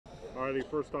Alrighty,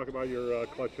 first talk about your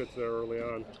clutch hits there early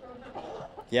on.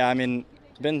 Yeah, I mean,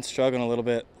 been struggling a little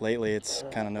bit lately. It's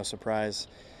kind of no surprise,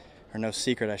 or no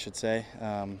secret, I should say.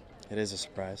 It is a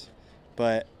surprise.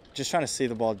 But just trying to see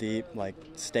the ball deep, like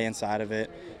stay inside of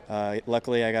it.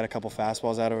 Luckily, I got a couple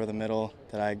fastballs out over the middle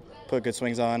that I put good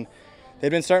swings on. They've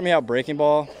been starting me out breaking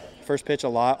ball, first pitch a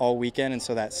lot all weekend, and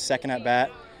so that second at bat,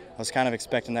 I was kind of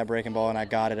expecting that breaking ball, and I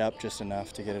got it up just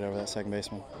enough to get it over that second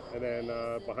baseman. And then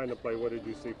behind the plate, what did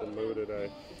you see from Moo today?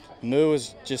 Moo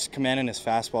was just commanding his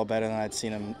fastball better than I'd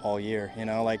seen him all year. You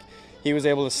know, like he was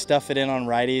able to stuff it in on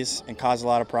righties and cause a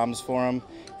lot of problems for him,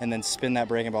 and then spin that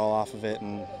breaking ball off of it,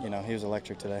 and you know, he was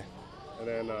electric today. And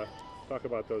then talk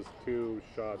about those two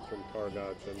shots from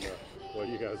Targac and what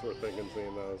you guys were thinking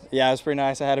seeing those. Yeah, it was pretty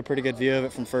nice. I had a pretty good view of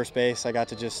it from first base. I got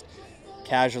to just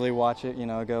casually watch it, you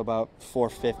know, go about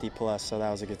 450 plus, so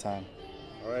that was a good time.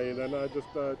 All right, and then just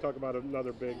talk about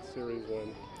another big series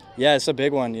win. Yeah, it's a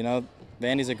big one. You know,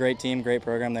 Vandy's a great team, great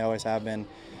program. They always have been.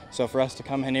 So for us to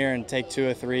come in here and take 2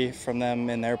 or 3 from them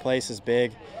in their place is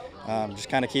big. Just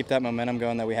kind of keep that momentum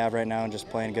going that we have right now and just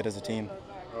playing good as a team.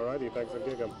 All righty, thanks for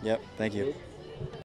giving. Yep, thank you.